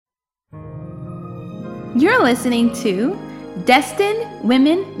You're listening to Destined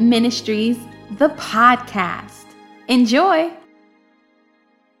Women Ministries, the podcast. Enjoy.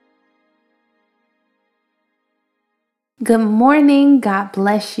 Good morning. God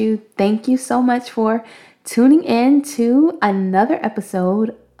bless you. Thank you so much for tuning in to another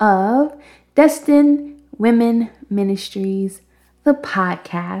episode of Destined Women Ministries, the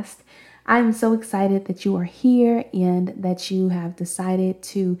podcast. I'm so excited that you are here and that you have decided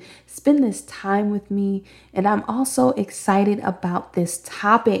to spend this time with me. And I'm also excited about this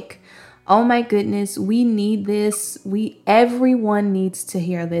topic. Oh my goodness, we need this. Everyone needs to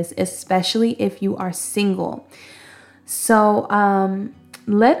hear this, especially if you are single. So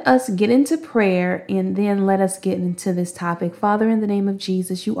let us get into prayer and then let us get into this topic. Father, in the name of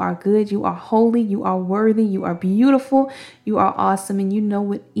Jesus, you are good, you are holy, you are worthy, you are beautiful, you are awesome, and you know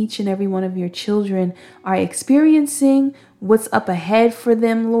what each and every one of your children are experiencing, what's up ahead for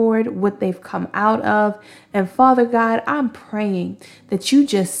them, Lord, what they've come out of. And Father God, I'm praying that you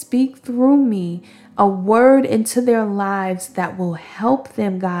just speak through me a word into their lives that will help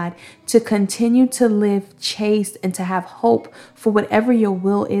them, God, to continue to live chaste and to have hope for whatever your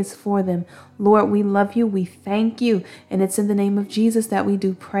will is for them. Lord, we love you. We thank you. And it's in the name of Jesus that we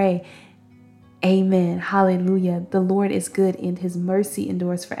do pray. Amen. Hallelujah. The Lord is good and his mercy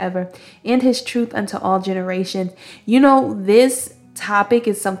endures forever and his truth unto all generations. You know, this topic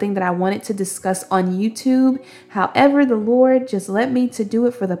is something that I wanted to discuss on YouTube. However, the Lord just led me to do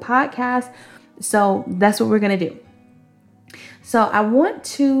it for the podcast. So that's what we're going to do. So I want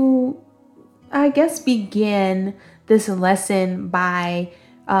to, begin this lesson by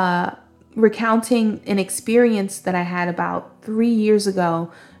recounting an experience that I had about 3 years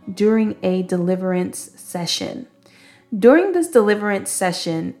ago during a deliverance session. During this deliverance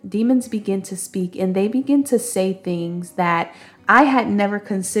session, demons begin to speak and they begin to say things that I had never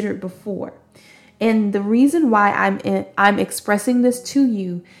considered before. And the reason why I'm expressing this to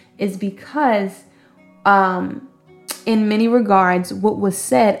you is because in many regards, what was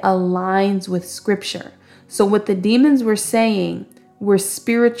said aligns with scripture. So what the demons were saying were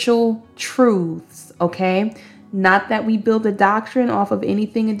spiritual truths, okay? Not that we build a doctrine off of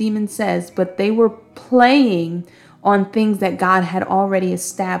anything a demon says, but they were playing on things that God had already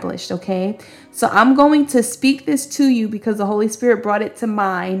established, okay? So I'm going to speak this to you because the Holy Spirit brought it to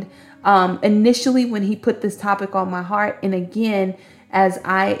mind initially when he put this topic on my heart. And again, as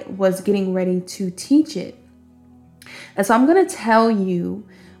I was getting ready to teach it. And so I'm going to tell you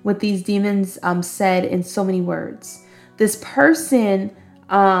what these demons said in so many words. This person,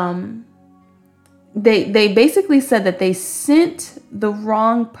 they basically said that they sent the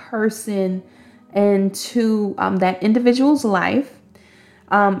wrong person into that individual's life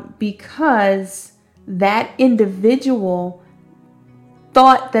because that individual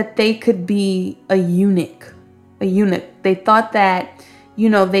thought that they could be a eunuch. They thought that,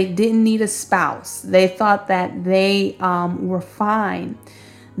 they didn't need a spouse. They thought that they were fine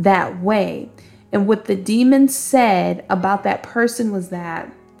that way. And what the demons said about that person was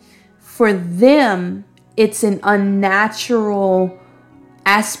that for them, it's an unnatural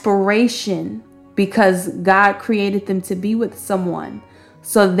aspiration because God created them to be with someone.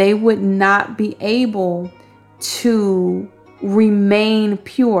 So they would not be able to remain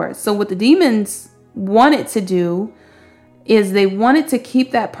pure. So what the demons wanted to do is they wanted to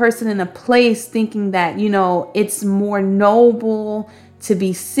keep that person in a place thinking that, it's more noble to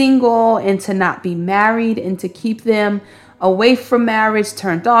be single and to not be married and to keep them away from marriage,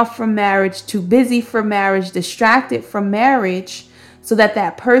 turned off from marriage, too busy for marriage, distracted from marriage, so that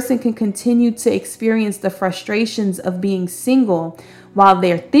that person can continue to experience the frustrations of being single while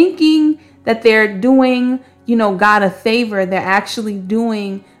they're thinking that they're doing, God a favor. They're actually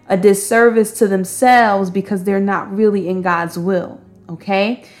doing a disservice to themselves because they're not really in God's will.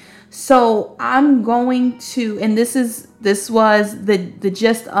 Okay. So I'm going to, and this was the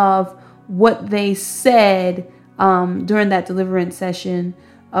gist of what they said during that deliverance session,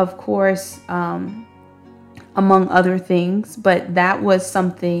 of course, among other things, but that was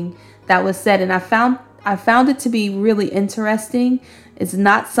something that was said. And I found it to be really interesting. It's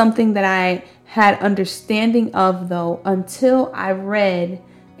not something that I had understanding of though, until I read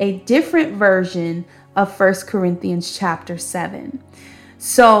a different version of 1 Corinthians chapter 7.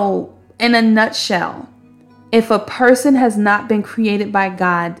 So in a nutshell, if a person has not been created by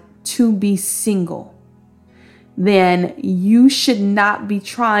God to be single, then you should not be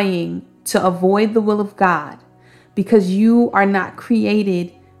trying to avoid the will of God because you are not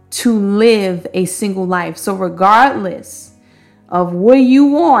created to live a single life. So regardless of what you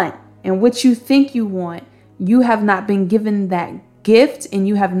want and what you think you want, you have not been given that gift and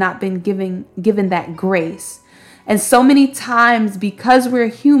you have not been given that grace. And so many times, because we're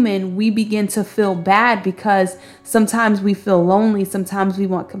human, we begin to feel bad because sometimes we feel lonely. Sometimes we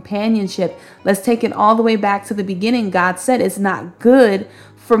want companionship. Let's take it all the way back to the beginning. God said it's not good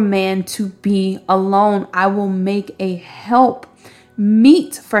for man to be alone. I will make a help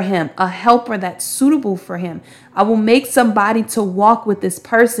meet for him, a helper that's suitable for him. I will make somebody to walk with this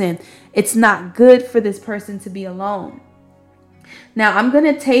person. It's not good for this person to be alone. Now, I'm going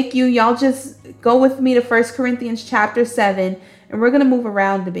to take you, y'all just go with me to 1 Corinthians chapter 7, and we're going to move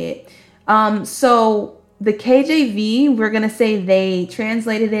around a bit. So the KJV, we're going to say they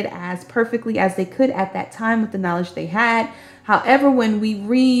translated it as perfectly as they could at that time with the knowledge they had. However, when we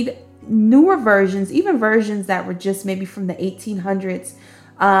read newer versions, even versions that were just maybe from the 1800s,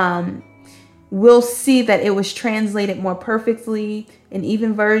 we'll see that it was translated more perfectly. And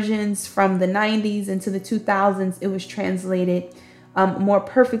even versions from the 90s into the 2000s, it was translated more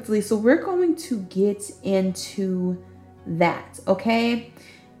perfectly. So we're going to get into that, okay?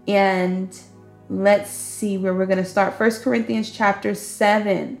 And let's see where we're going to start. 1 Corinthians chapter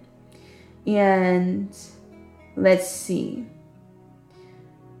 7. And let's see.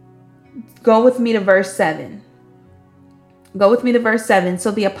 Go with me to verse 7. Go with me to verse 7.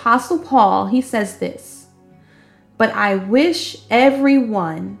 So the Apostle Paul, he says this: "But I wish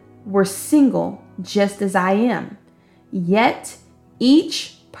everyone were single just as I am. Yet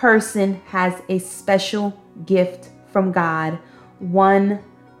each person has a special gift from God, one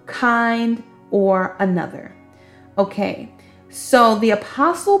kind or another." Okay, so the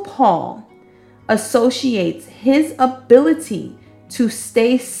Apostle Paul associates his ability to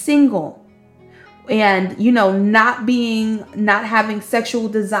stay single and, not having sexual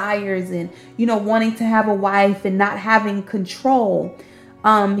desires and, wanting to have a wife and not having control.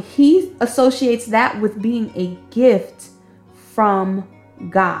 He associates that with being a gift from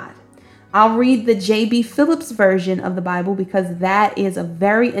God. I'll read the J.B. Phillips version of the Bible because that is a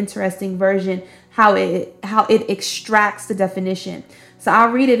very interesting version, how it extracts the definition. So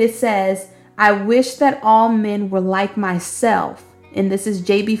I'll read it. It says, "I wish that all men were like myself." And this is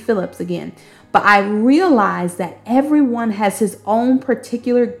J.B. Phillips again. "But I realize that everyone has his own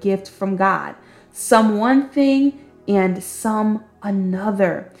particular gift from God, some one thing and some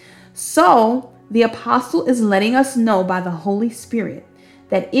another." So the apostle is letting us know by the Holy Spirit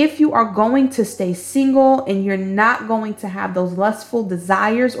that if you are going to stay single and you're not going to have those lustful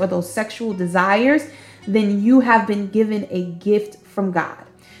desires or those sexual desires, then you have been given a gift from God.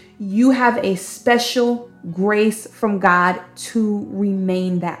 You have a special grace from God to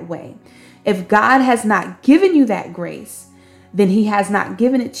remain that way. If God has not given you that grace, then he has not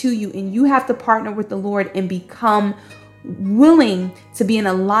given it to you, and you have to partner with the Lord and become willing to be in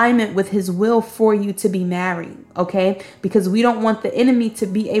alignment with his will for you to be married, okay? Because we don't want the enemy to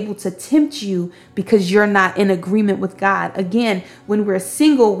be able to tempt you because you're not in agreement with God. Again, when we're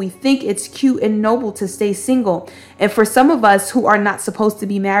single, we think it's cute and noble to stay single. And for some of us who are not supposed to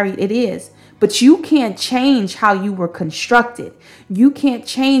be married, it is. But you can't change how you were constructed. You can't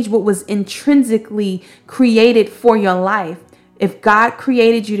change what was intrinsically created for your life. If God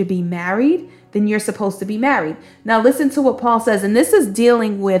created you to be married, then you're supposed to be married. Now listen to what Paul says, and this is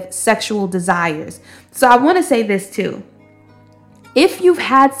dealing with sexual desires. So I want to say this too. If you've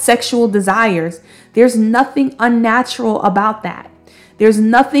had sexual desires, there's nothing unnatural about that. There's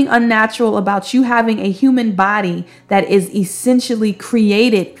nothing unnatural about you having a human body that is essentially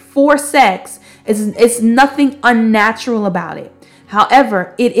created for sex. It's nothing unnatural about it.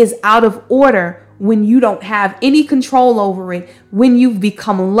 However, it is out of order when you don't have any control over it, when you've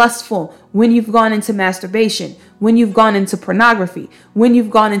become lustful, when you've gone into masturbation, when you've gone into pornography, when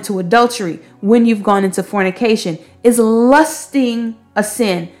you've gone into adultery, when you've gone into fornication. Is lusting a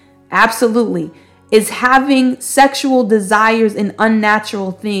sin? Absolutely. Is having sexual desires an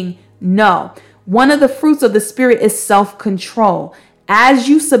unnatural thing? No. One of the fruits of the Spirit is self-control. As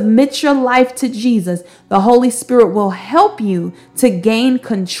you submit your life to Jesus, the Holy Spirit will help you to gain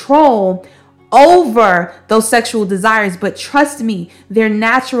control over those sexual desires. But trust me, they're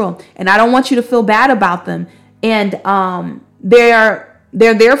natural, and I don't want you to feel bad about them. And they're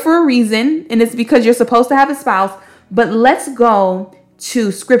there for a reason, and it's because you're supposed to have a spouse. But let's go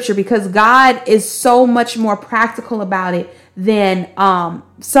to scripture, because God is so much more practical about it than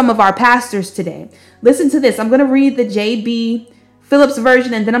some of our pastors today. Listen to this. I'm going to read the J.B. Phillips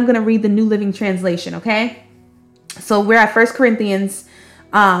version, and then I'm going to read the New Living Translation, okay? So we're at 1 Corinthians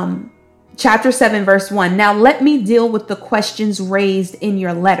chapter 7, verse 1. "Now let me deal with the questions raised in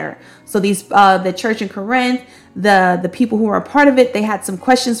your letter." So these, the church in Corinth, the people who were a part of it, they had some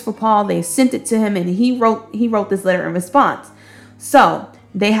questions for Paul. They sent it to him, and he wrote this letter in response. So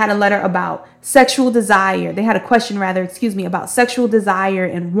they had a letter about sexual desire. They had a question about sexual desire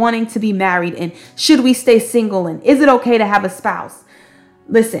and wanting to be married. And should we stay single? And is it okay to have a spouse?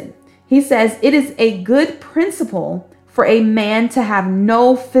 Listen, he says it is a good principle for a man to have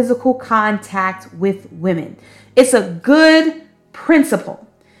no physical contact with women. It's a good principle.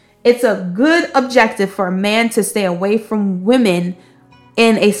 It's a good objective for a man to stay away from women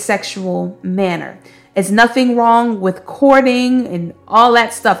in a sexual manner. It's nothing wrong with courting and all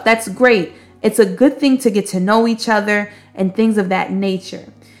that stuff. That's great. It's a good thing to get to know each other and things of that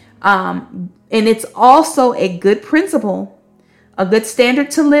nature. And it's also a good principle, a good standard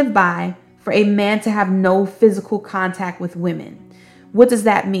to live by for a man to have no physical contact with women. What does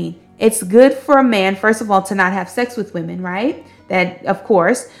that mean? It's good for a man, first of all, to not have sex with women, right? That, of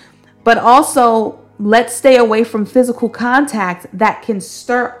course, but also let's stay away from physical contact that can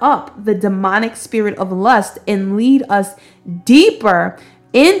stir up the demonic spirit of lust and lead us deeper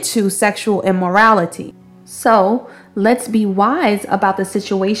into sexual immorality. So let's be wise about the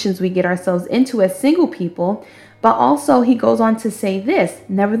situations we get ourselves into as single people. But also he goes on to say this,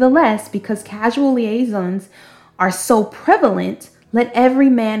 nevertheless, because casual liaisons are so prevalent, let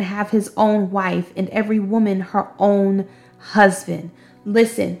every man have his own wife and every woman her own husband.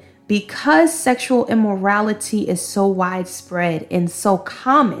 Listen, because sexual immorality is so widespread and so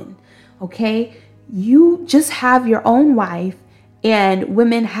common, okay, you just have your own wife and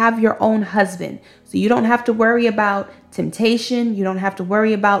women have your own husband. So you don't have to worry about temptation. You don't have to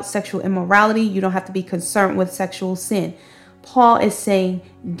worry about sexual immorality. You don't have to be concerned with sexual sin. Paul is saying,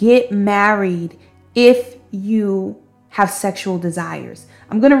 get married if you have sexual desires.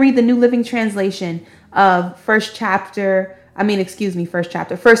 I'm going to read the New Living Translation of First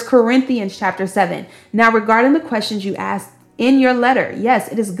Corinthians chapter 7. Now, regarding the questions you asked in your letter,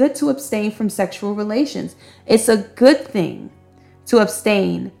 yes, it is good to abstain from sexual relations. It's a good thing to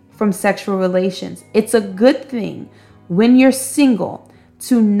abstain from sexual relations. It's a good thing when you're single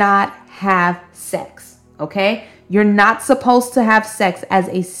to not have sex, okay? You're not supposed to have sex as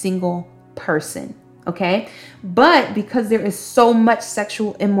a single person, okay? But because there is so much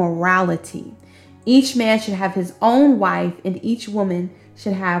sexual immorality, each man should have his own wife and each woman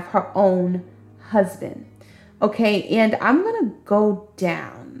should have her own husband. Okay, and I'm going to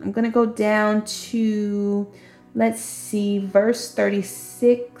go down to, let's see, verse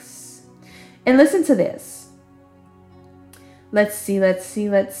 36. And listen to this. Let's see.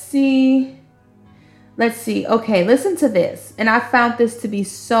 Okay, listen to this. And I found this to be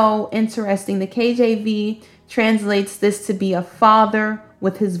so interesting. The KJV translates this to be a father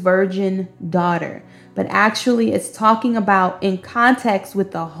with his virgin daughter. But actually, it's talking about, in context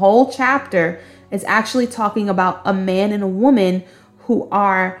with the whole chapter, it's actually talking about a man and a woman who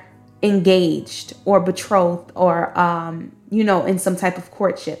are engaged or betrothed or, in some type of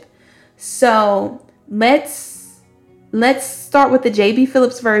courtship. So let's start with the J.B.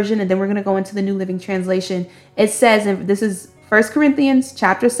 Phillips version, and then we're going to go into the New Living Translation. It says, and this is 1 Corinthians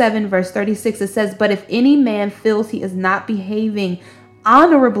chapter 7, verse 36. It says, but if any man feels he is not behaving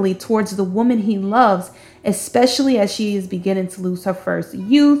honorably towards the woman he loves, especially as she is beginning to lose her first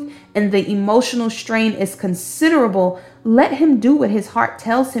youth and the emotional strain is considerable, let him do what his heart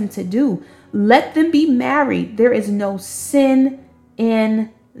tells him to do. Let them be married. There is no sin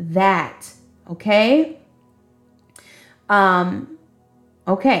in that. Okay?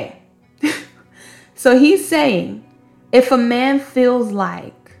 Okay. So he's saying, if a man feels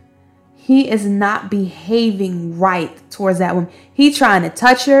like he is not behaving right towards that woman, he's trying to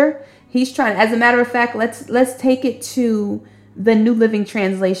touch her. He's trying, as a matter of fact, let's take it to the New Living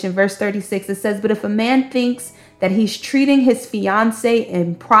Translation, verse 36. It says, but if a man thinks that he's treating his fiancée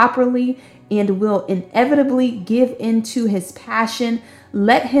improperly and will inevitably give into his passion,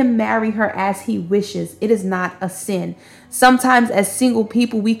 let him marry her as he wishes. It is not a sin. Sometimes as single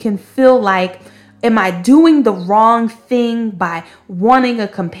people, we can feel like, am I doing the wrong thing by wanting a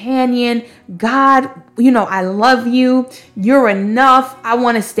companion? God, I love you. You're enough. I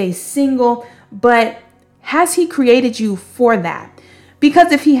want to stay single. But has he created you for that?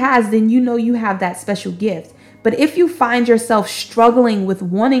 Because if he has, then you have that special gift. But if you find yourself struggling with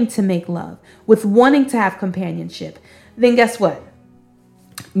wanting to make love, with wanting to have companionship, then guess what?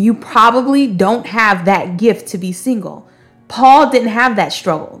 You probably don't have that gift to be single. Paul didn't have that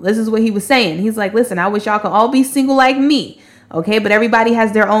struggle. This is what he was saying. He's like, listen, I wish y'all could all be single like me. Okay, but everybody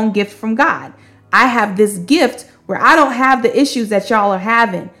has their own gift from God. I have this gift where I don't have the issues that y'all are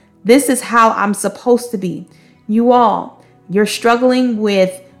having. This is how I'm supposed to be. You're struggling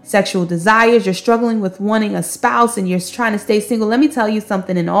with sexual desires. You're struggling with wanting a spouse and you're trying to stay single. Let me tell you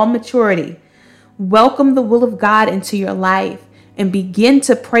something in all maturity. Welcome the will of God into your life. and begin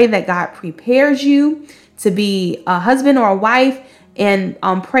to pray that God prepares you to be a husband or a wife, and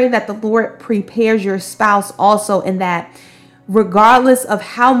pray that the Lord prepares your spouse also, and that regardless of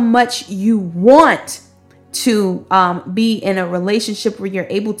how much you want to be in a relationship where you're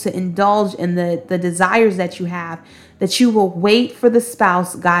able to indulge in the desires that you have, that you will wait for the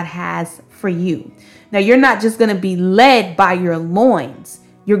spouse God has for you. Now, you're not just going to be led by your loins.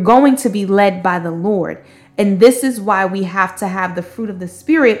 You're going to be led by the Lord. And this is why we have to have the fruit of the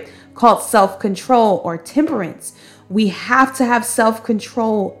Spirit called self-control or temperance. We have to have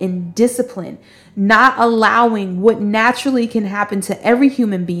self-control and discipline, not allowing what naturally can happen to every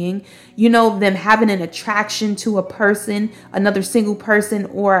human being, them having an attraction to a person, another single person,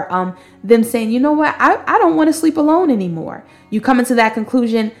 or them saying, you know what, I don't want to sleep alone anymore. You come into that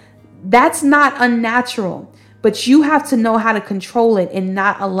conclusion. That's not unnatural, but you have to know how to control it and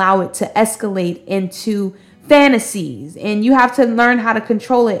not allow it to escalate into fantasies. And you have to learn how to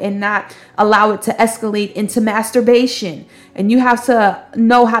control it and not allow it to escalate into masturbation. And you have to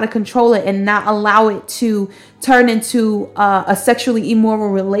know how to control it and not allow it to turn into a sexually immoral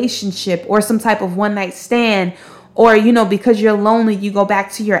relationship or some type of one night stand, or, because you're lonely, you go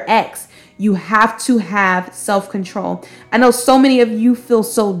back to your ex. You have to have self-control. I know so many of you feel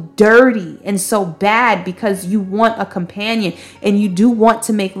so dirty and so bad because you want a companion and you do want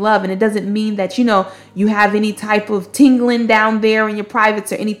to make love. And it doesn't mean that, you have any type of tingling down there in your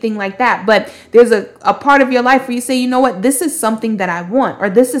privates or anything like that. But there's a part of your life where you say, you know what, this is something that I want, or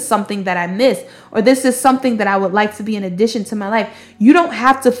this is something that I miss, or this is something that I would like to be in addition to my life. You don't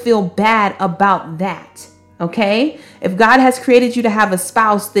have to feel bad about that. Okay? If God has created you to have a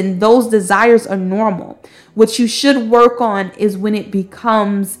spouse, then those desires are normal. What you should work on is when it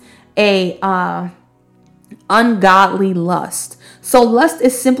becomes a ungodly lust. So lust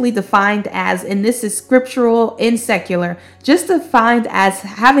is simply defined as, and this is scriptural and secular, just defined as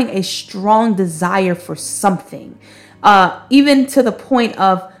having a strong desire for something, even to the point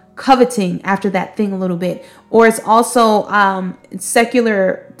of coveting after that thing a little bit. Or it's also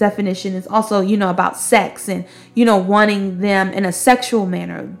secular definition is also, about sex and, wanting them in a sexual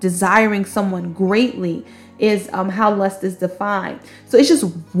manner, desiring someone greatly is how lust is defined. So it's just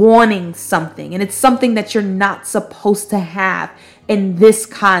wanting something, and it's something that you're not supposed to have in this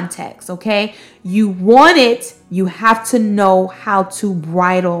context. Okay. You want it. You have to know how to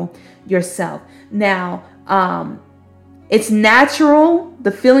bridle yourself. Now, it's natural.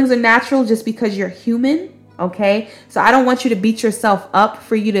 The feelings are natural just because you're human. Okay. So I don't want you to beat yourself up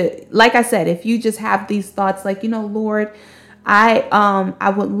for you to, like I said, if you just have these thoughts like, Lord,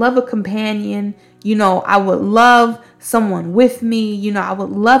 I would love a companion. I would love someone with me. I would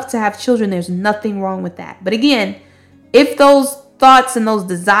love to have children. There's nothing wrong with that. But again, if those thoughts and those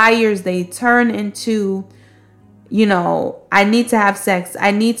desires, they turn into, I need to have sex. I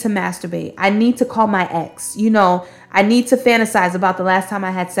need to masturbate. I need to call my ex. I need to fantasize about the last time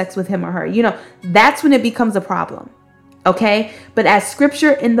I had sex with him or her. That's when it becomes a problem. Okay. But as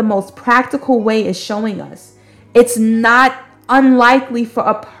scripture in the most practical way is showing us, it's not unlikely for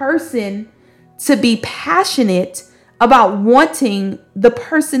a person to be passionate about wanting the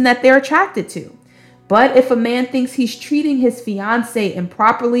person that they're attracted to. But if a man thinks he's treating his fiance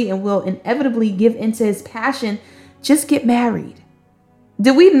improperly and will inevitably give into his passion, just get married.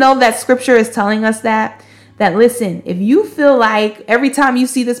 Do we know that scripture is telling us that listen, if you feel like every time you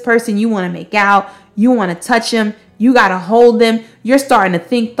see this person, you want to make out, you want to touch him, you got to hold them, you're starting to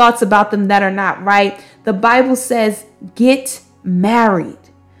think thoughts about them that are not right. The Bible says, get married.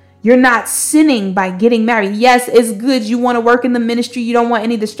 You're not sinning by getting married. Yes, it's good. You want to work in the ministry. You don't want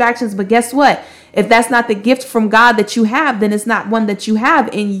any distractions. But guess what? If that's not the gift from God that you have, then it's not one that you have.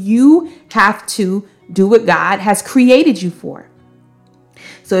 And you have to do what God has created you for.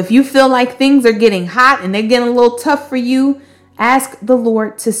 So if you feel like things are getting hot and they're getting a little tough for you, ask the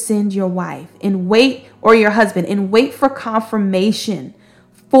Lord to send your wife and wait, or your husband, and wait for confirmation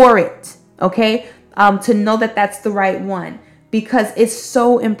for it. Okay. To know that that's the right one. Because it's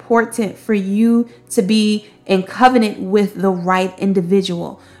so important for you to be in covenant with the right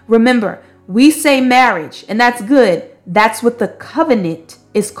individual. Remember, we say marriage, and that's good. That's what the covenant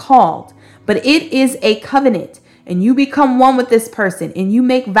is called. But it is a covenant, and you become one with this person, and you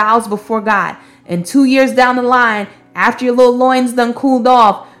make vows before God. And 2 years down the line, after your little loins done cooled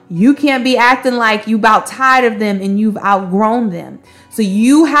off, you can't be acting like you about tired of them and you've outgrown them. So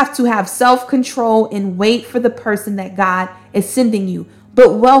you have to have self-control and wait for the person that God is sending you,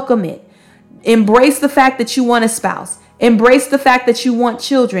 but welcome it. Embrace the fact that you want a spouse. Embrace the fact that you want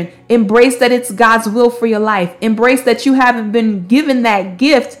children. Embrace that it's God's will for your life. Embrace that you haven't been given that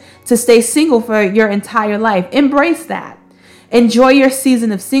gift to stay single for your entire life. Embrace that. Enjoy your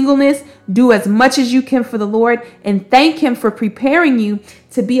season of singleness. Do as much as you can for the Lord and thank him for preparing you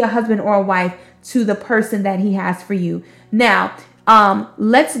to be a husband or a wife to the person that he has for you. Now,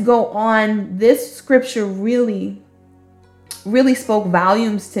 let's go on. This scripture really spoke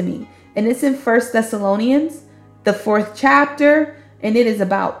volumes to me. And it's in 1 Thessalonians, the 4th chapter, and it is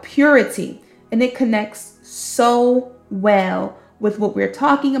about purity. And it connects so well with what we're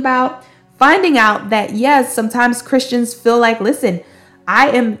talking about. Finding out that, yes, sometimes Christians feel like, listen,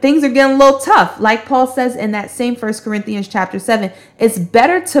 things are getting a little tough. Like Paul says in that same 1 Corinthians chapter 7, it's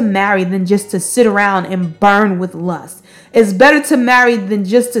better to marry than just to sit around and burn with lust. It's better to marry than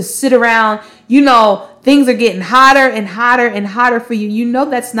just to sit around, things are getting hotter and hotter and hotter for you. You know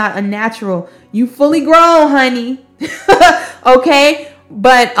that's not unnatural. You fully grown, honey. Okay?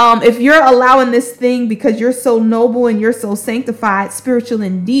 But if you're allowing this thing because you're so noble and you're so sanctified, spiritual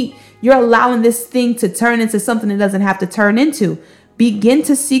and deep, you're allowing this thing to turn into something it doesn't have to turn into. Begin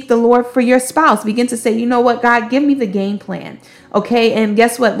to seek the Lord for your spouse. Begin to say, you know what, God, give me the game plan. Okay. And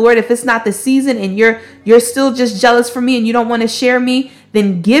guess what, Lord, if it's not the season and you're still just jealous for me and you don't want to share me,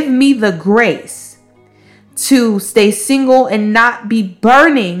 then give me the grace to stay single and not be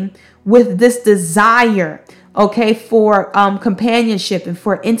burning with this desire, okay, for companionship and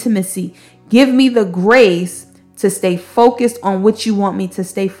for intimacy. Give me the grace to stay focused on what you want me to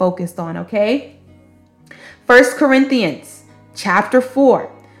stay focused on, okay? 1 Corinthians chapter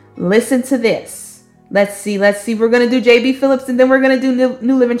 4. Listen to this. Let's see. We're going to do J.B. Phillips and then we're going to do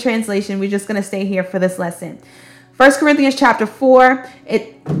New Living Translation. We're just going to stay here for this lesson. 1 Corinthians chapter 4.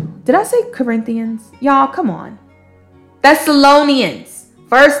 Did I say Corinthians? Y'all, come on. Thessalonians.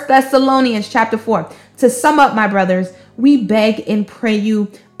 1 Thessalonians chapter 4. To sum up, my brothers, we beg and pray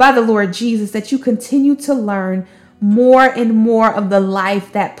you by the Lord Jesus that you continue to learn more and more of the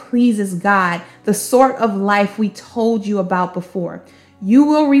life that pleases God, the sort of life we told you about before. You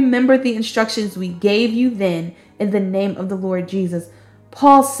will remember the instructions we gave you then in the name of the Lord Jesus.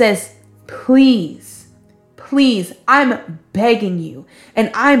 Paul says, please, I'm begging you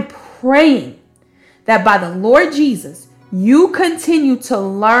and I'm praying that by the Lord Jesus, you continue to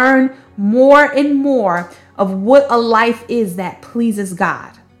learn more and more of what a life is that pleases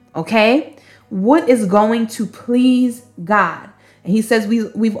God. Okay? What is going to please God? And he says,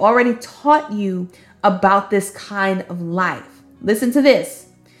 we've already taught you about this kind of life. Listen to this.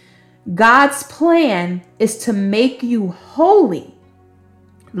 God's plan is to make you holy.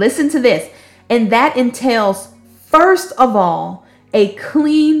 Listen to this. And that entails, first of all, a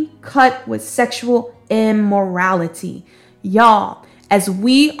clean cut with sexual immorality. Y'all, as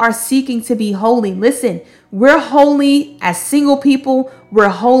we are seeking to be holy, listen, we're holy as single people. We're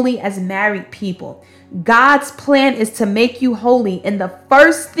holy as married people. God's plan is to make you holy. And the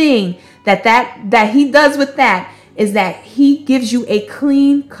first thing that he does with that is that he gives you a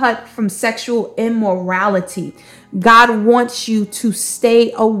clean cut from sexual immorality. God wants you to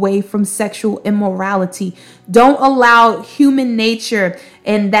stay away from sexual immorality. Don't allow human nature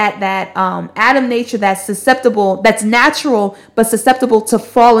and that Adam nature that's susceptible, that's natural, but susceptible to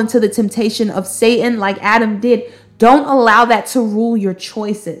fall into the temptation of Satan like Adam did. Don't allow that to rule your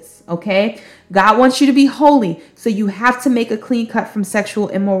choices, okay? God wants you to be holy, so you have to make a clean cut from sexual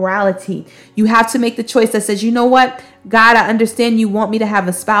immorality. You have to make the choice that says, you know what? God, I understand you want me to have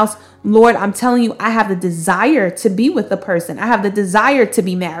a spouse. Lord, I'm telling you, I have the desire to be with a person. I have the desire to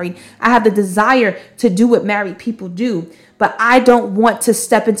be married. I have the desire to do what married people do. But I don't want to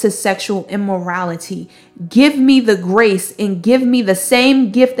step into sexual immorality. Give me the grace and give me the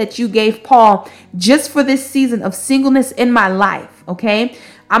same gift that you gave Paul just for this season of singleness in my life, okay?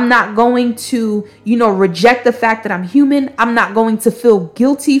 I'm not going to, reject the fact that I'm human. I'm not going to feel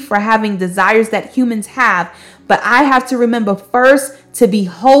guilty for having desires that humans have. But I have to remember first to be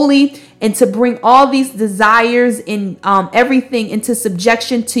holy and to bring all these desires in everything into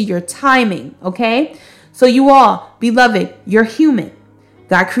subjection to your timing, okay? So you all, beloved, you're human.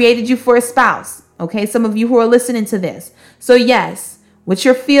 God created you for a spouse, okay? Some of you who are listening to this. So yes, what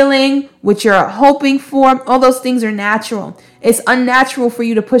you're feeling, what you're hoping for, all those things are natural. It's unnatural for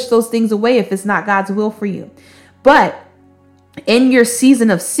you to push those things away if it's not God's will for you. But in your season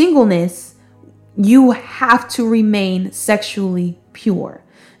of singleness, you have to remain sexually pure.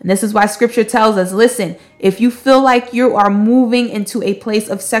 And this is why scripture tells us, listen, if you feel like you are moving into a place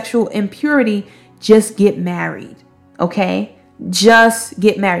of sexual impurity, just get married, okay? Just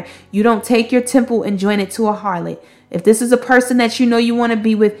get married. You don't take your temple and join it to a harlot. If this is a person that you want to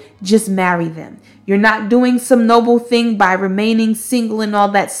be with, just marry them. You're not doing some noble thing by remaining single and all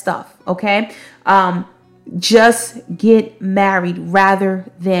that stuff, okay? Just get married rather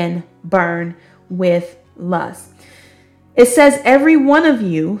than burn with lust. It says every one of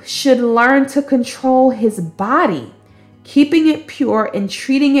you should learn to control his body, keeping it pure and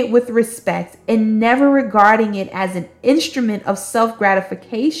treating it with respect and never regarding it as an instrument of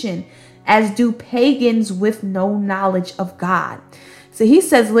self-gratification, as do pagans with no knowledge of God. So he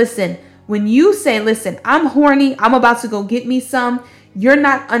says, listen, when you say, listen, I'm horny, I'm about to go get me some, you're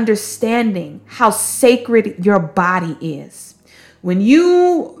not understanding how sacred your body is. When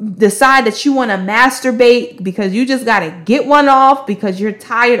you decide that you want to masturbate because you just got to get one off because you're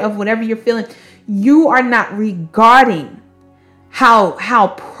tired of whatever you're feeling, you are not regarding how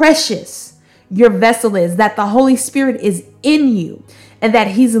precious your vessel is, that the Holy Spirit is in you and that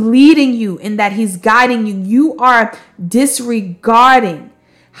he's leading you and that he's guiding you. You are disregarding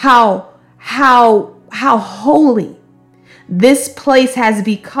how holy this place has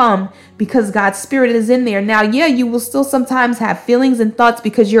become because God's Spirit is in there. Now, yeah, you will still sometimes have feelings and thoughts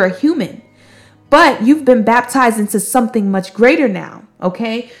because you're a human, but you've been baptized into something much greater now,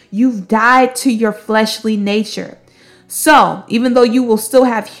 okay? You've died to your fleshly nature. So even though you will still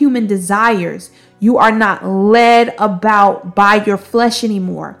have human desires, you are not led about by your flesh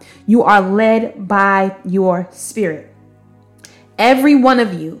anymore. You are led by your spirit. Every one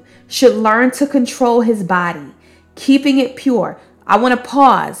of you should learn to control his body, keeping it pure. I want to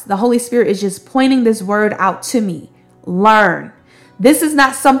pause. The Holy Spirit is just pointing this word out to me. Learn. This is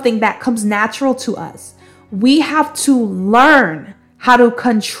not something that comes natural to us. We have to learn how to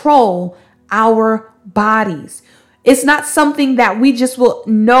control our bodies. It's not something that we just will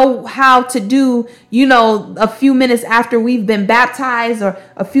know how to do, a few minutes after we've been baptized or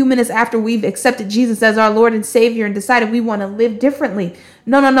a few minutes after we've accepted Jesus as our Lord and Savior and decided we want to live differently.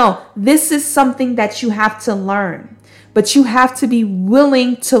 No. This is something that you have to learn. But you have to be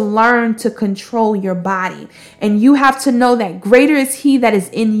willing to learn to control your body. And you have to know that greater is he that is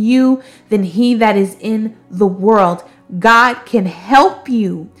in you than he that is in the world. God can help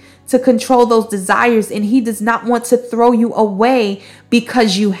you to control those desires, and he does not want to throw you away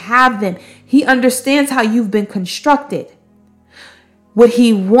because you have them. He understands how you've been constructed. What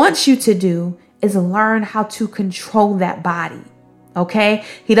he wants you to do is learn how to control that body. Okay?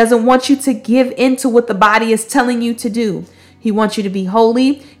 He doesn't want you to give into what the body is telling you to do. He wants you to be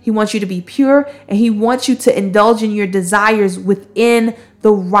holy. He wants you to be pure, and he wants you to indulge in your desires within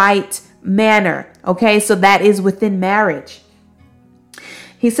the right manner. Okay? So that is within marriage.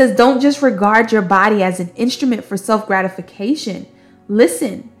 He says, don't just regard your body as an instrument for self-gratification.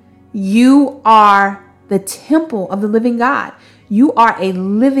 Listen, you are the temple of the living God. You are a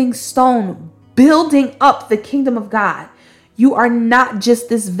living stone building up the kingdom of God. You are not just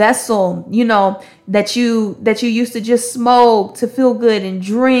this vessel, that you used to just smoke to feel good and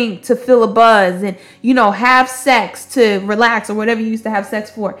drink to feel a buzz and, have sex to relax or whatever you used to have sex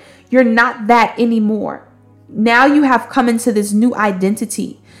for. You're not that anymore. Now you have come into this new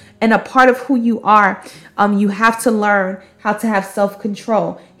identity, and a part of who you are, you have to learn how to have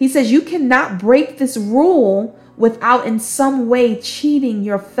self-control. He says you cannot break this rule without in some way cheating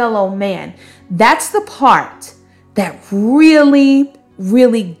your fellow man. That's the part that really,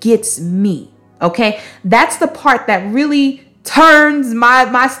 really gets me, okay? That's the part that really turns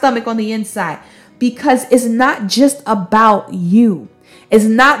my stomach on the inside, because it's not just about you. It's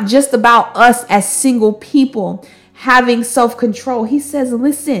not just about us as single people having self-control. He says,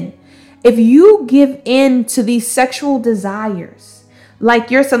 listen, if you give in to these sexual desires, like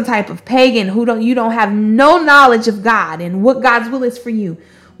you're some type of pagan you don't have no knowledge of God and what God's will is for you,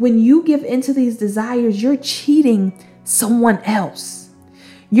 when you give into these desires, you're cheating someone else.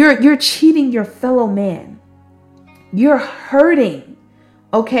 You're cheating your fellow man. You're hurting,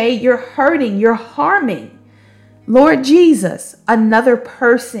 okay? You're hurting, you're harming, Lord Jesus, another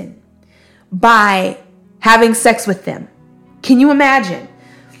person by having sex with them. Can you imagine?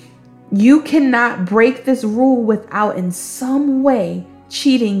 You cannot break this rule without in some way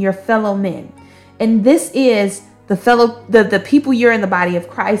cheating your fellow men. And this is the people you're in the body of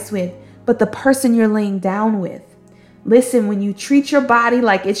Christ with, but the person you're laying down with. Listen, when you treat your body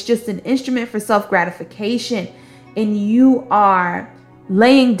like it's just an instrument for self-gratification and you are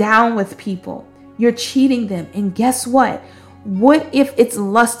laying down with people, you're cheating them. And guess what? What if it's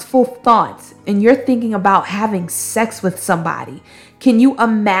lustful thoughts and you're thinking about having sex with somebody? Can you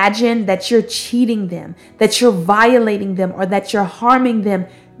imagine that you're cheating them, that you're violating them, or that you're harming them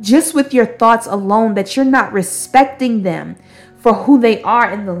just with your thoughts alone, that you're not respecting them for who they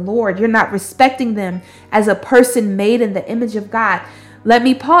are in the Lord? You're not respecting them as a person made in the image of God. Let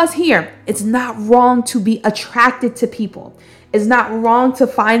me pause here. It's not wrong to be attracted to people. It's not wrong to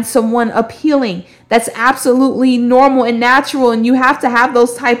find someone appealing. That's absolutely normal and natural. And you have to have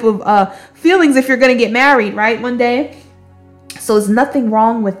those type of feelings if you're going to get married, right? One day. So there's nothing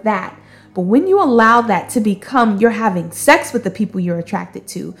wrong with that. But when you allow that to become, you're having sex with the people you're attracted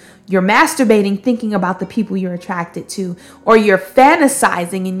to, you're masturbating thinking about the people you're attracted to, or you're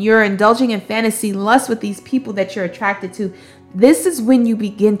fantasizing and you're indulging in fantasy lust with these people that you're attracted to, this is when you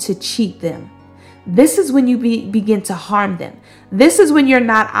begin to cheat them. This is when you begin to harm them. This is when you're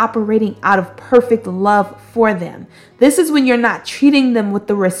not operating out of perfect love for them. This is when you're not treating them with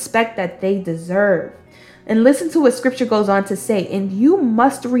the respect that they deserve. And listen to what scripture goes on to say. And you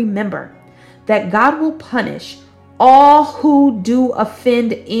must remember that God will punish all who do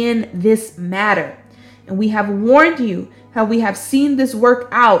offend in this matter. And we have warned you how we have seen this work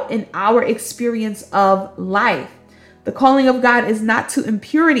out in our experience of life. The calling of God is not to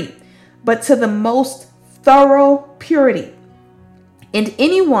impurity, but to the most thorough purity. And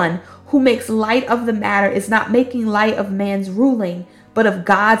anyone who makes light of the matter is not making light of man's ruling, but of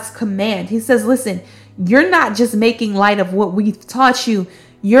God's command. He says, listen, you're not just making light of what we've taught you.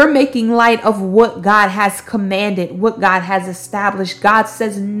 You're making light of what God has commanded, what God has established. God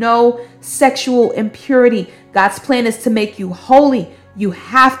says no sexual impurity. God's plan is to make you holy. You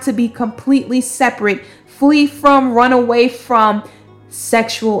have to be completely separate. Flee from, run away from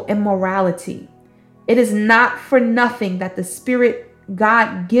sexual immorality. It is not for nothing that the Spirit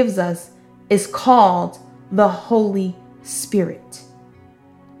God gives us is called the Holy Spirit.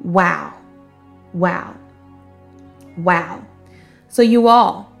 Wow. Wow. Wow. So you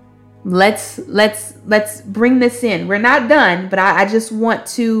all, let's bring this in. We're not done, but I just want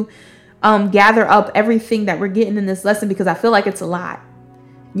to gather up everything that we're getting in this lesson because I feel like it's a lot.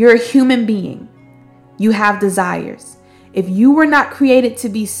 You're a human being. You have desires. If you were not created to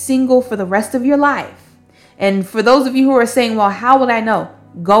be single for the rest of your life, and for those of you who are saying, well, how would I know?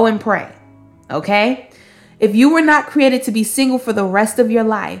 Go and pray. Okay? If you were not created to be single for the rest of your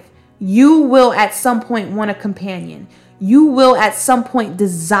life, you will at some point want a companion. You will at some point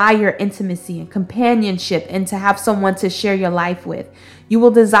desire intimacy and companionship and to have someone to share your life with. You will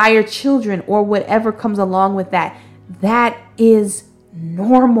desire children or whatever comes along with that. That is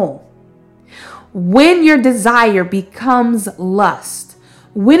normal. When your desire becomes lust,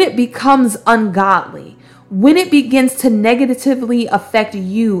 when it becomes ungodly, when it begins to negatively affect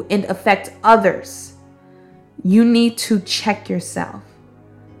you and affect others, you need to check yourself.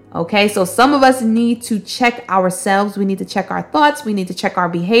 Okay, so some of us need to check ourselves. We need to check our thoughts. We need to check our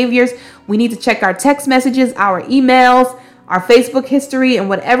behaviors. We need to check our text messages, our emails, our Facebook history, and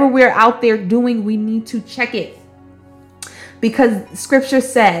whatever we're out there doing, we need to check it. Because scripture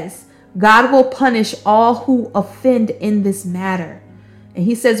says God will punish all who offend in this matter. And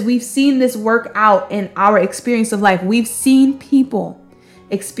he says we've seen this work out in our experience of life. We've seen people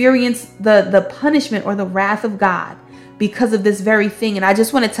experience the punishment or the wrath of God because of this very thing. And I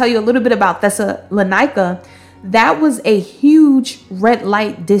just want to tell you a little bit about Thessalonica. That was a huge red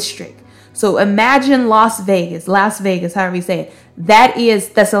light district. So imagine Las Vegas, however you say it. That is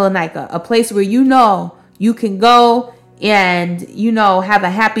Thessalonica, a place where you can go and have a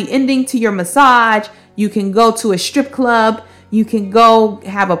happy ending to your massage. You can go to a strip club. You can go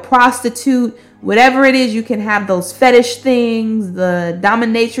have a prostitute, whatever it is. You can have those fetish things, the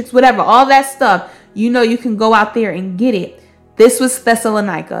dominatrix, whatever, all that stuff. You can go out there and get it. This was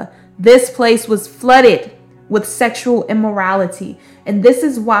Thessalonica. This place was flooded with sexual immorality. And this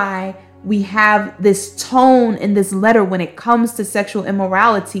is why we have this tone in this letter when it comes to sexual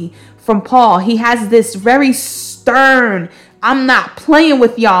immorality from Paul. He has this very stern, I'm not playing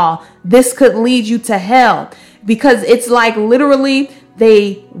with y'all. This could lead you to hell. Because it's like literally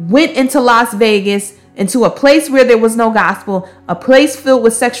they went into Las Vegas, into a place where there was no gospel, a place filled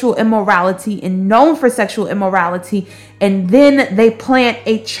with sexual immorality and known for sexual immorality. And then they plant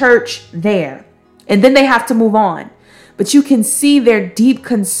a church there. And then they have to move on. But you can see their deep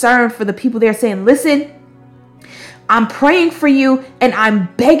concern for the people there saying, listen, I'm praying for you and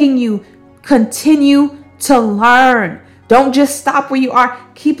I'm begging you, continue to learn. Don't just stop where you are.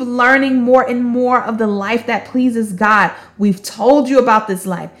 Keep learning more and more of the life that pleases God. We've told you about this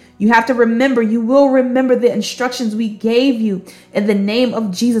life. You have to remember, you will remember the instructions we gave you. In the name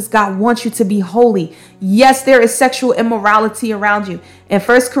of Jesus, God wants you to be holy. Yes, there is sexual immorality around you. In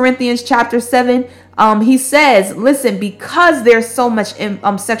 1 Corinthians chapter 7, he says, listen, because there's so much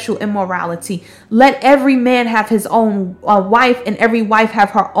sexual immorality, let every man have his own wife and every wife have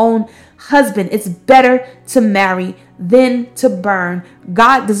her own husband. It's better to marry than to burn.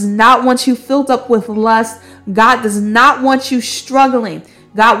 God does not want you filled up with lust. God does not want you struggling.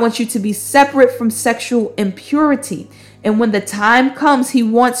 God wants you to be separate from sexual impurity. And when the time comes, he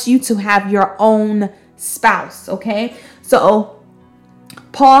wants you to have your own spouse. Okay. So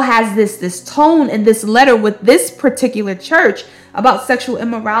Paul has this tone in this letter with this particular church about sexual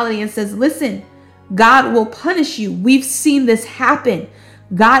immorality and says, listen, God will punish you. We've seen this happen.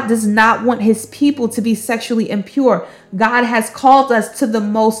 God does not want his people to be sexually impure. God has called us to the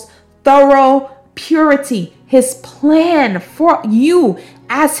most thorough purity. His plan for you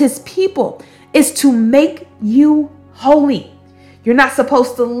as his people is to make you holy. You're not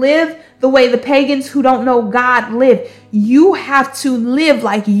supposed to live the way the pagans who don't know God live. You have to live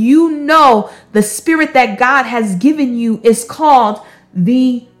like you know the spirit that God has given you is called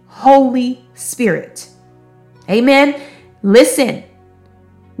the Holy Spirit. Amen. Listen,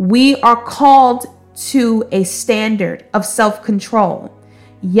 we are called to a standard of self-control.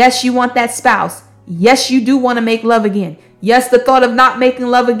 Yes, you want that spouse. Yes, you do want to make love again. Yes, the thought of not making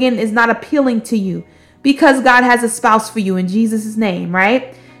love again is not appealing to you because God has a spouse for you in Jesus' name,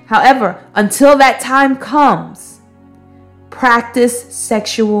 right? However, until that time comes, practice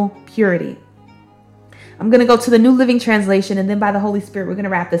sexual purity. I'm going to go to the New Living Translation, and then by the Holy Spirit, we're going to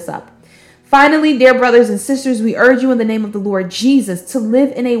wrap this up. Finally, dear brothers and sisters, we urge you in the name of the Lord Jesus to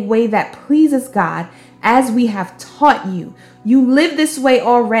live in a way that pleases God as we have taught you. You live this way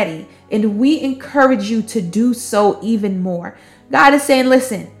already, and we encourage you to do so even more. God is saying,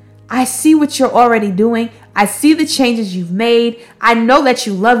 listen, I see what you're already doing. I see the changes you've made. I know that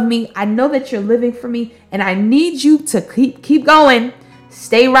you love me. I know that you're living for me, and I need you to keep going.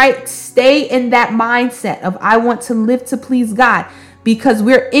 Stay right. Stay in that mindset of I want to live to please God. Because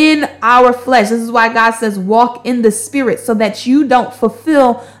we're in our flesh. This is why God says walk in the spirit so that you don't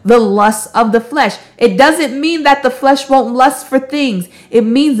fulfill the lusts of the flesh. It doesn't mean that the flesh won't lust for things. It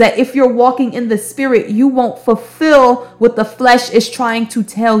means that if you're walking in the spirit, you won't fulfill what the flesh is trying to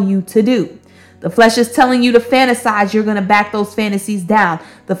tell you to do. The flesh is telling you to fantasize. You're going to back those fantasies down.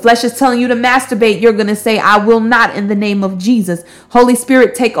 The flesh is telling you to masturbate. You're going to say, I will not in the name of Jesus. Holy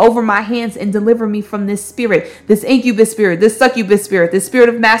Spirit, take over my hands and deliver me from this spirit, this incubus spirit, this succubus spirit, this spirit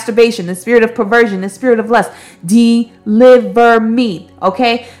of masturbation, the spirit of perversion, the spirit of lust. Deliver me.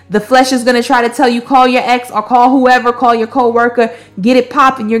 Okay. The flesh is going to try to tell you, call your ex or call whoever, call your coworker, get it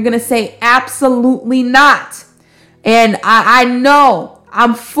popping. You're going to say, absolutely not. And I know,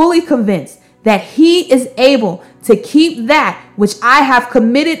 I'm fully convinced that he is able to keep that which I have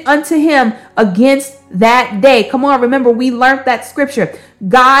committed unto him against that day. Come on, remember, we learned that scripture.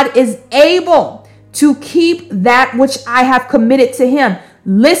 God is able to keep that which I have committed to him.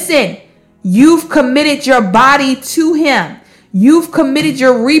 Listen, you've committed your body to him. You've committed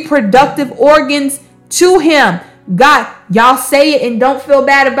your reproductive organs to him. God, y'all say it and don't feel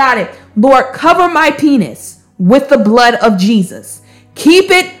bad about it. Lord, cover my penis with the blood of Jesus.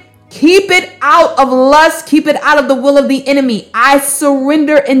 Keep it out of lust. Keep it out of the will of the enemy. I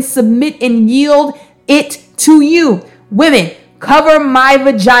surrender and submit and yield it to you. Women, cover my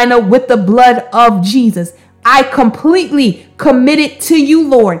vagina with the blood of Jesus. I completely commit it to you,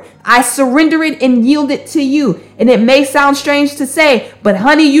 Lord. I surrender it and yield it to you. And it may sound strange to say, but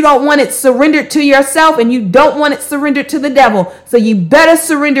honey, you don't want it surrendered to yourself and you don't want it surrendered to the devil. So you better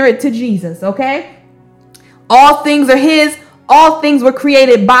surrender it to Jesus, okay? All things are his. All things were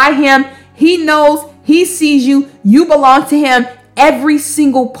created by him. He knows, he sees you. You belong to him, every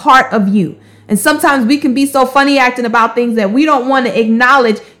single part of you. And sometimes we can be so funny acting about things that we don't want to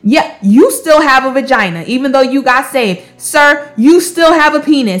acknowledge. Yeah, you still have a vagina, even though you got saved. Sir, you still have a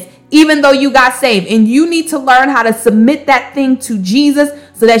penis, even though you got saved. And you need to learn how to submit that thing to Jesus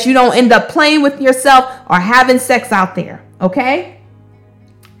so that you don't end up playing with yourself or having sex out there. Okay?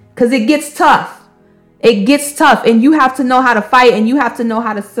 Because it gets tough. It gets tough, and you have to know how to fight, and you have to know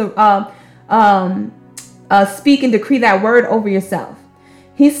how to speak and decree that word over yourself.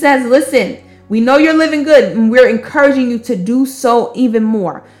 He says, listen, we know you're living good, and we're encouraging you to do so even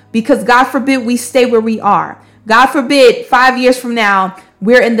more, because God forbid we stay where we are. God forbid 5 years from now,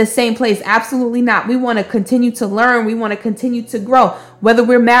 we're in the same place. Absolutely not. We want to continue to learn. We want to continue to grow, whether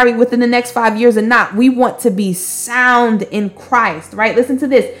we're married within the next 5 years or not. We want to be sound in Christ, right? Listen to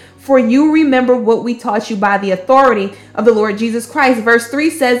this. For you remember what we taught you by the authority of the Lord Jesus Christ. Verse 3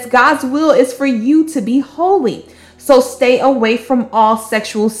 says, God's will is for you to be holy. So stay away from all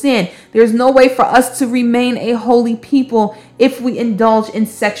sexual sin. There's no way for us to remain a holy people if we indulge in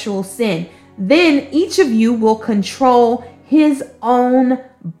sexual sin. Then each of you will control his own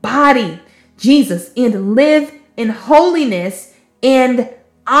body, Jesus, and live in holiness and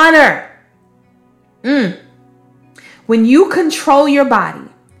honor. When you control your body,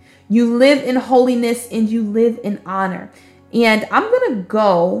 you live in holiness and you live in honor. And I'm going to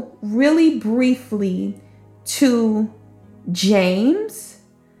go really briefly to James.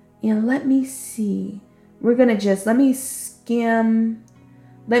 And let me see. Let me skim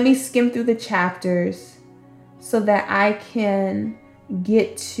Let me skim through the chapters so that I can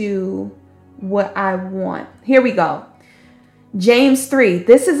get to what I want. Here we go. James 3.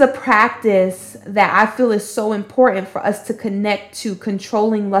 This is a practice that I feel is so important for us to connect to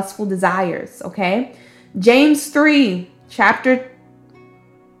controlling lustful desires, okay? James chapter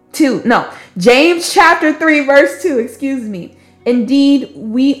 3, verse 2, excuse me. Indeed,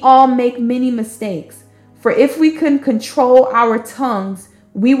 we all make many mistakes. For if we could control our tongues,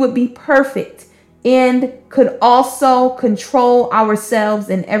 we would be perfect and could also control ourselves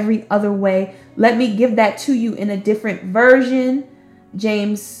in every other way. Let me give that to you in a different version.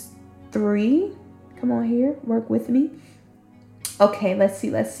 James 3. Come on here. Work with me. Okay, let's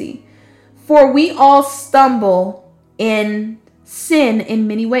see. For we all stumble in sin in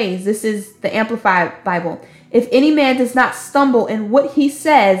many ways. This is the Amplified Bible. If any man does not stumble in what he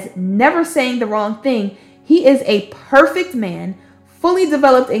says, never saying the wrong thing, he is a perfect man, fully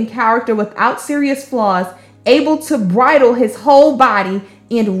developed in character without serious flaws, able to bridle his whole body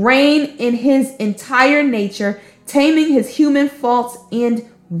and reign in his entire nature, taming his human faults and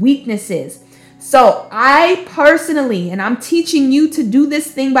weaknesses. So I personally, and I'm teaching you to do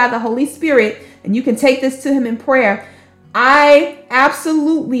this thing by the Holy Spirit, and you can take this to him in prayer. I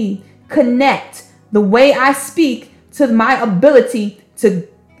absolutely connect the way I speak to my ability to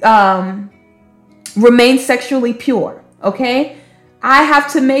remain sexually pure. Okay? I have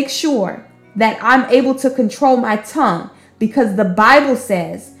to make sure that I'm able to control my tongue, because the Bible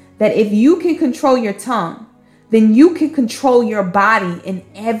says that if you can control your tongue, then you can control your body in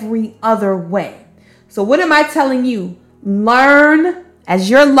every other way. So what am I telling you? Learn, as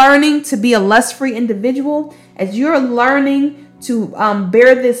you're learning to be a lust-free individual, as you're learning to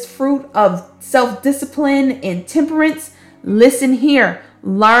bear this fruit of self-discipline and temperance, listen here.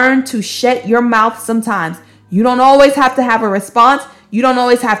 Learn to shut your mouth sometimes. You don't always have to have a response. You don't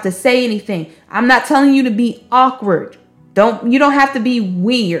always have to say anything. I'm not telling you to be awkward. You don't have to be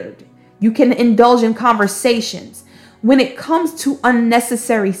weird. You can indulge in conversations. When it comes to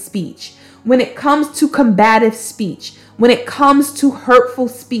unnecessary speech, when it comes to combative speech, when it comes to hurtful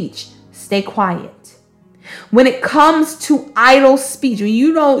speech, stay quiet. When it comes to idle speech, when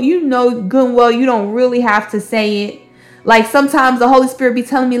you know good and well, you don't really have to say it. Like sometimes the Holy Spirit be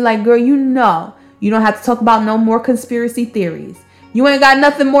telling me like, girl, you don't have to talk about no more conspiracy theories. You ain't got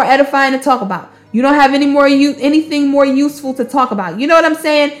nothing more edifying to talk about. You don't have anything more useful to talk about. You know what I'm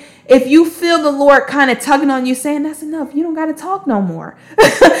saying? If you feel the Lord kind of tugging on you saying that's enough, you don't got to talk no more.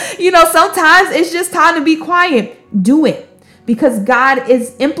 Sometimes it's just time to be quiet. Do it, because God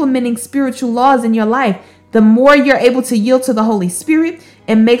is implementing spiritual laws in your life. The more you're able to yield to the Holy Spirit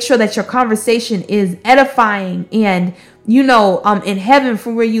and make sure that your conversation is edifying and, in heaven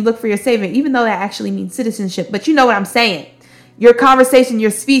from where you look for your Savior, even though that actually means citizenship. But you know what I'm saying? Your conversation,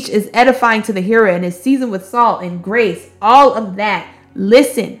 your speech is edifying to the hearer and is seasoned with salt and grace. All of that.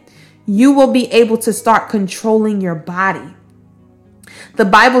 Listen, you will be able to start controlling your body. The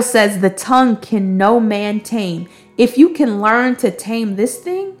Bible says the tongue can no man tame. If you can learn to tame this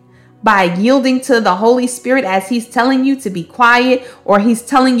thing by yielding to the Holy Spirit as he's telling you to be quiet, or he's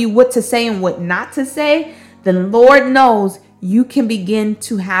telling you what to say and what not to say, then Lord knows you can begin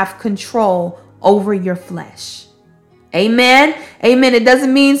to have control over your flesh. Amen. Amen. It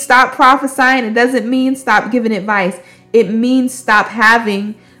doesn't mean stop prophesying. It doesn't mean stop giving advice. It means stop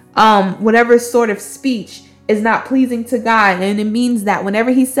having whatever sort of speech is not pleasing to God. And it means that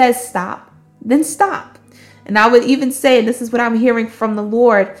whenever he says stop, then stop. And I would even say, and this is what I'm hearing from the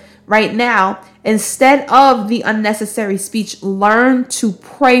Lord right now, instead of the unnecessary speech, learn to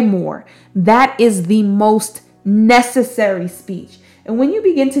pray more. That is the most necessary speech. And when you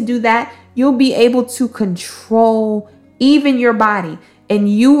begin to do that, you'll be able to control even your body. And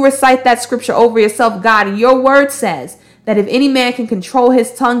you recite that scripture over yourself. God, your word says that if any man can control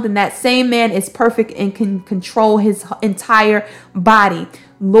his tongue, then that same man is perfect and can control his entire body.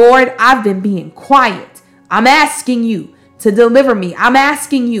 Lord, I've been being quiet. I'm asking you to deliver me. I'm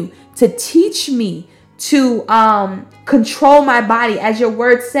asking you to teach me to control my body. As your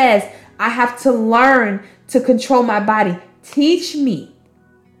word says, I have to learn to control my body. Teach me.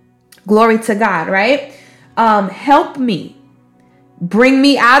 Glory to God, right? Help me. Bring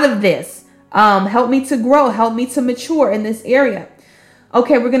me out of this. Help me to grow. Help me to mature in this area.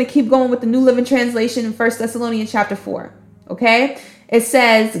 Okay, we're going to keep going with the New Living Translation in 1 Thessalonians chapter 4. Okay? It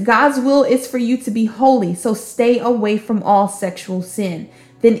says, God's will is for you to be holy, so stay away from all sexual sin.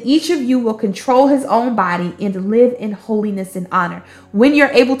 Then each of you will control his own body and live in holiness and honor. When you're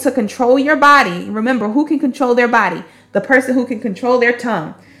able to control your body, remember, who can control their body? The person who can control their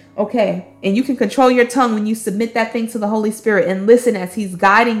tongue. Okay. And you can control your tongue when you submit that thing to the Holy Spirit and listen as he's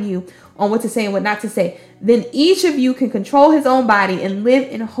guiding you on what to say and what not to say. Then each of you can control his own body and live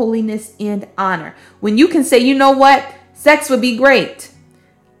in holiness and honor. When you can say, you know what? Sex would be great.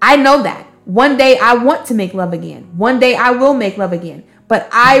 I know that. One day I want to make love again. One day I will make love again. But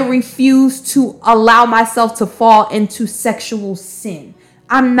I refuse to allow myself to fall into sexual sin.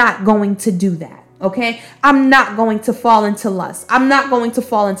 I'm not going to do that. Okay, I'm not going to fall into lust. I'm not going to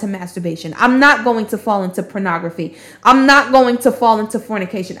fall into masturbation. I'm not going to fall into pornography. I'm not going to fall into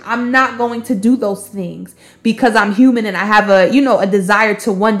fornication. I'm not going to do those things because I'm human and I have a desire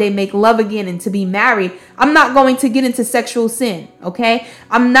to one day make love again and to be married. I'm not going to get into sexual sin. Okay,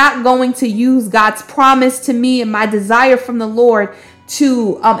 I'm not going to use God's promise to me and my desire from the Lord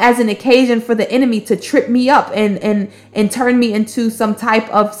to as an occasion for the enemy to trip me up and turn me into some type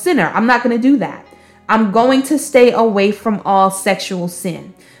of sinner. I'm not going to do that. I'm going to stay away from all sexual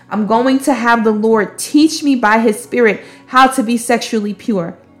sin. I'm going to have the Lord teach me by his Spirit how to be sexually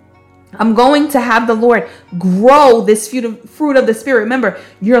pure. I'm going to have the Lord grow this fruit of the Spirit. Remember,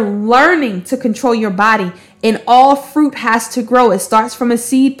 you're learning to control your body, and all fruit has to grow. It starts from a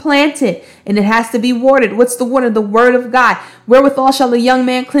seed planted and it has to be watered. What's the water? The word of God. Wherewithal shall the young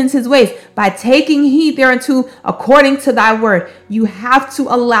man cleanse his ways? By taking heed thereunto according to thy word. You have to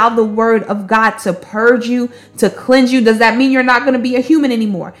allow the word of God to purge you, to cleanse you. Does that mean you're not going to be a human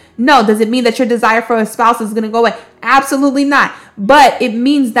anymore? No. Does it mean that your desire for a spouse is going to go away? Absolutely not. But it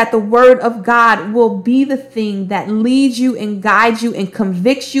means that the word of God will be the thing that leads you and guides you and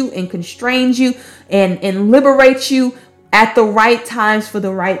convicts you and constrains you and liberates you at the right times for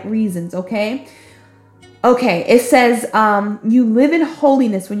the right reasons. Okay. It says you live in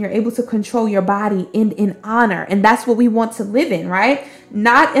holiness when you're able to control your body and in honor. And that's what we want to live in, right?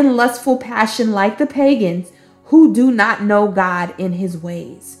 Not in lustful passion like the pagans who do not know God in his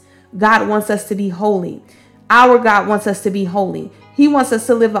ways. God wants us to be holy. Our God wants us to be holy. He wants us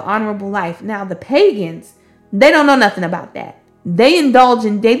to live an honorable life. Now, the pagans, they don't know nothing about that. They indulge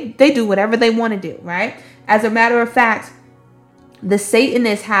and they do whatever they want to do, right? As a matter of fact, the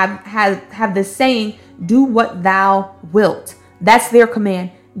Satanists have this saying, do what thou wilt. That's their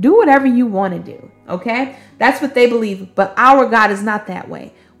command. Do whatever you want to do, okay? That's what they believe. But our God is not that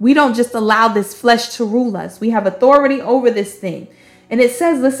way. We don't just allow this flesh to rule us. We have authority over this thing. And it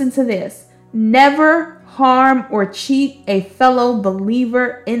says, listen to this, never harm or cheat a fellow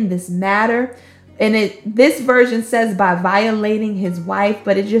believer in this matter. And this version says by violating his wife,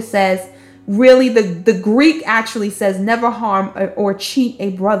 but it just says, really, the Greek actually says never harm or cheat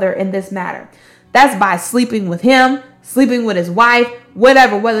a brother in this matter. That's by sleeping with him, sleeping with his wife,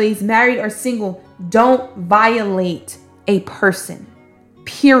 whatever, whether he's married or single. Don't violate a person,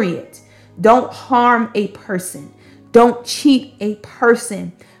 period. Don't harm a person. Don't cheat a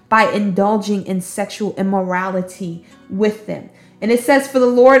person by indulging in sexual immorality with them. And it says, for the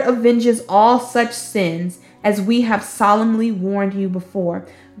Lord avenges all such sins as we have solemnly warned you before.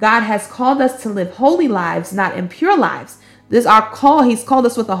 God has called us to live holy lives, not impure lives. This is our call. He's called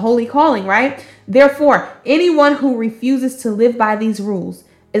us with a holy calling, right? Therefore, anyone who refuses to live by these rules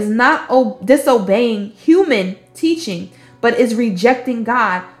is not disobeying human teaching, but is rejecting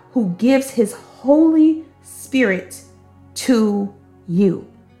God who gives his Holy Spirit to you.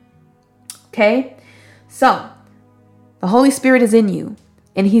 Okay? So, the Holy Spirit is in you,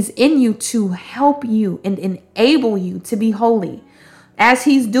 and he's in you to help you and enable you to be holy. As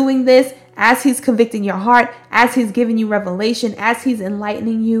he's doing this, as he's convicting your heart, as he's giving you revelation, as he's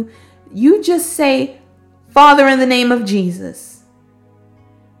enlightening you, you just say, Father, in the name of Jesus,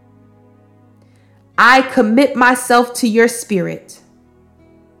 I commit myself to your Spirit.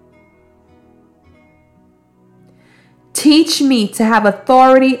 Teach me to have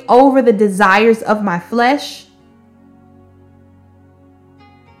authority over the desires of my flesh.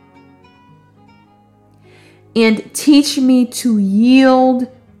 And teach me to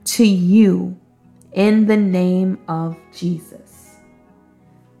yield to you in the name of Jesus.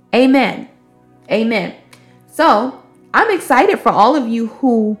 Amen. Amen. So I'm excited for all of you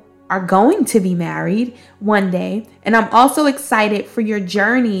who are going to be married one day. And I'm also excited for your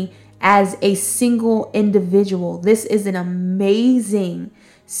journey as a single individual. This is an amazing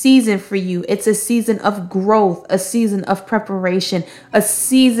season for you. It's a season of growth, a season of preparation, a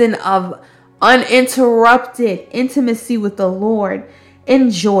season of uninterrupted intimacy with the Lord.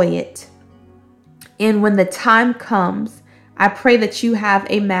 Enjoy it. And when the time comes, I pray that you have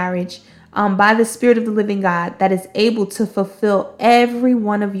a marriage by the Spirit of the living God that is able to fulfill every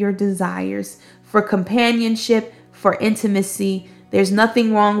one of your desires for companionship, for intimacy, There's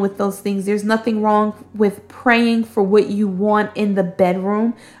nothing wrong with those things. There's nothing wrong with praying for what you want in the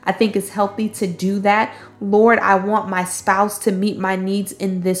bedroom. I think it's healthy to do that. Lord, I want my spouse to meet my needs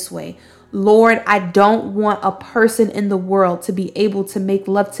in this way. Lord, I don't want a person in the world to be able to make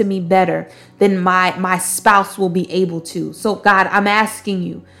love to me better than my spouse will be able to. So God, I'm asking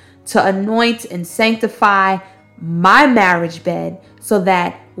you to anoint and sanctify my marriage bed so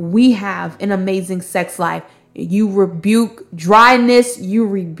that we have an amazing sex life. You rebuke dryness, you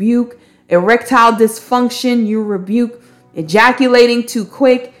rebuke erectile dysfunction, you rebuke ejaculating too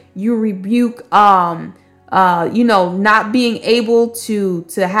quick, you rebuke not being able to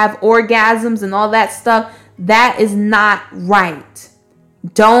have orgasms and all that stuff. That is not right.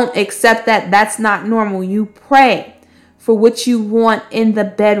 Don't accept that. That's not normal. You pray for what you want in the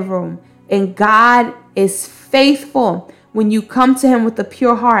bedroom, and God is faithful when you come to him with a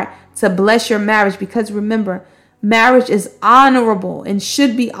pure heart to bless your marriage, because remember, marriage is honorable and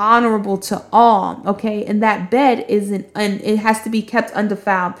should be honorable to all. Okay. And that bed it has to be kept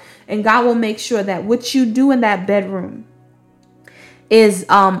undefiled, and God will make sure that what you do in that bedroom is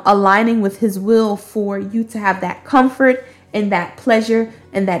aligning with his will for you to have that comfort and that pleasure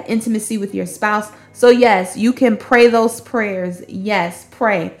and that intimacy with your spouse. So yes, you can pray those prayers. Yes,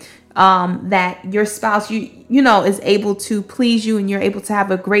 pray that your spouse, is able to please you and you're able to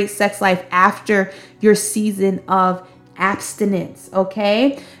have a great sex life after your season of abstinence.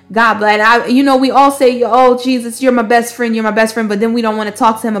 Okay. God bless. We all say, oh, Jesus, you're my best friend. You're my best friend. But then we don't want to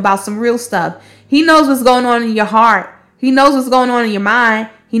talk to him about some real stuff. He knows what's going on in your heart. He knows what's going on in your mind.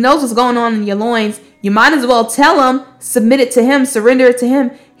 He knows what's going on in your loins. You might as well tell him, submit it to him, surrender it to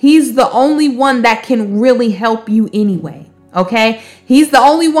him. He's the only one that can really help you anyway. Okay. He's the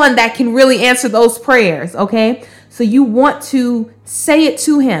only one that can really answer those prayers. Okay. So you want to say it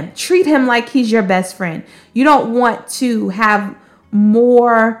to him, treat him like he's your best friend. You don't want to have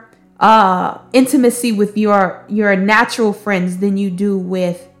more intimacy with your natural friends than you do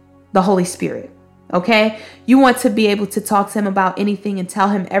with the Holy Spirit. Okay. You want to be able to talk to him about anything and tell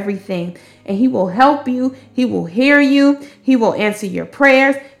him everything, and he will help you. He will hear you. He will answer your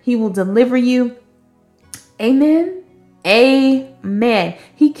prayers. He will deliver you. Amen. Amen.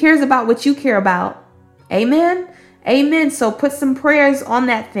 He cares about what you care about. Amen. Amen. So put some prayers on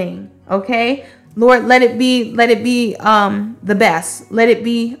that thing. Okay. Lord, let it be the best. Let it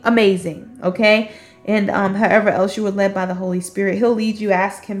be amazing. Okay. And however else you were led by the Holy Spirit, he'll lead you.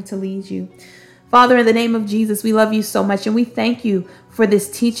 Ask him to lead you. Father, in the name of Jesus, we love you so much, and we thank you for this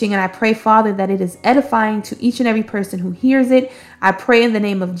teaching. And I pray, Father, that it is edifying to each and every person who hears it. I pray in the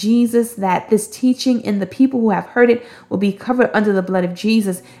name of Jesus that this teaching and the people who have heard it will be covered under the blood of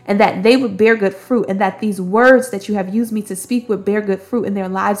Jesus, and that they would bear good fruit, and that these words that you have used me to speak would bear good fruit in their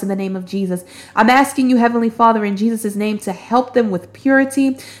lives in the name of Jesus. I'm asking you, Heavenly Father, in Jesus' name, to help them with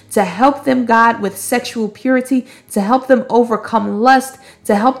purity, to help them, God, with sexual purity, to help them overcome lust,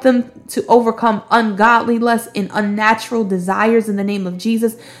 to help them to overcome ungodly lust and unnatural desires in the name of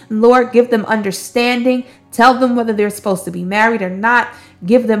Jesus. Lord, give them understanding. Tell them whether they're supposed to be married or not.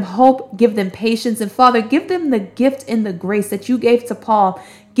 Give them hope. Give them patience. And Father, give them the gift and the grace that you gave to Paul.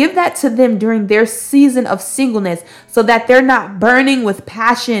 Give that to them during their season of singleness, so that they're not burning with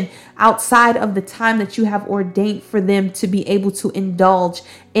passion outside of the time that you have ordained for them to be able to indulge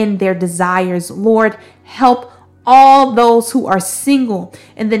in their desires. Lord, help all those who are single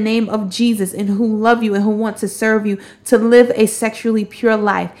in the name of Jesus, and who love you and who want to serve you, to live a sexually pure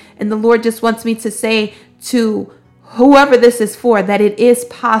life. And the Lord just wants me to say to whoever this is for, that it is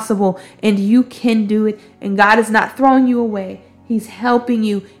possible and you can do it. And God is not throwing you away. He's helping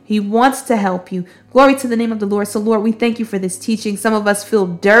you. He wants to help you. Glory to the name of the Lord. So Lord, we thank you for this teaching. Some of us feel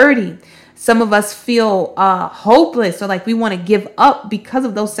dirty. Some of us feel hopeless, or like we want to give up because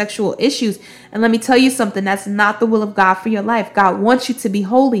of those sexual issues. And let me tell you something, that's not the will of God for your life. God wants you to be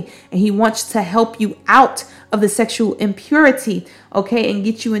holy, and he wants to help you out of the sexual impurity, okay, and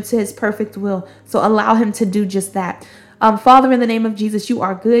get you into his perfect will. So allow him to do just that. Father, in the name of Jesus, you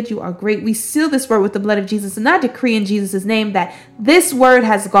are good. You are great. We seal this word with the blood of Jesus, and I decree in Jesus' name that this word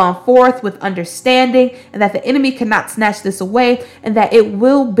has gone forth with understanding, and that the enemy cannot snatch this away, and that it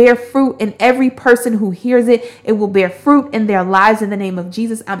will bear fruit in every person who hears it. It will bear fruit in their lives in the name of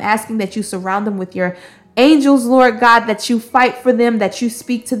Jesus. I'm asking that you surround them with your angels, Lord God, that you fight for them, that you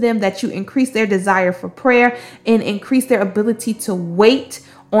speak to them, that you increase their desire for prayer and increase their ability to wait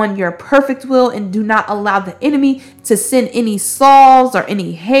on your perfect will, and do not allow the enemy to send any Sauls or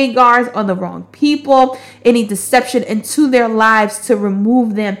any Hagars or the wrong people, any deception into their lives to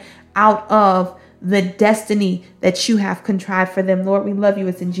remove them out of the destiny that you have contrived for them. Lord, we love you.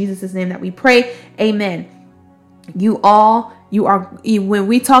 It's in Jesus' name that we pray. Amen. You all When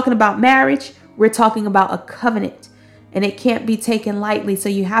we talking about marriage, we're talking about a covenant, and it can't be taken lightly. So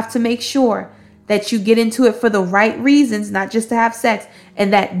you have to make sure that you get into it for the right reasons, not just to have sex,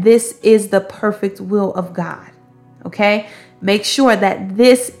 and that this is the perfect will of God. Okay? Make sure that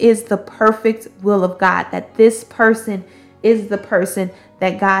this is the perfect will of God, that this person is the person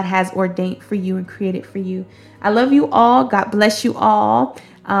that God has ordained for you and created for you. I love you all. God bless you all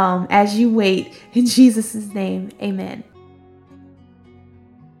as you wait. In Jesus' name, amen.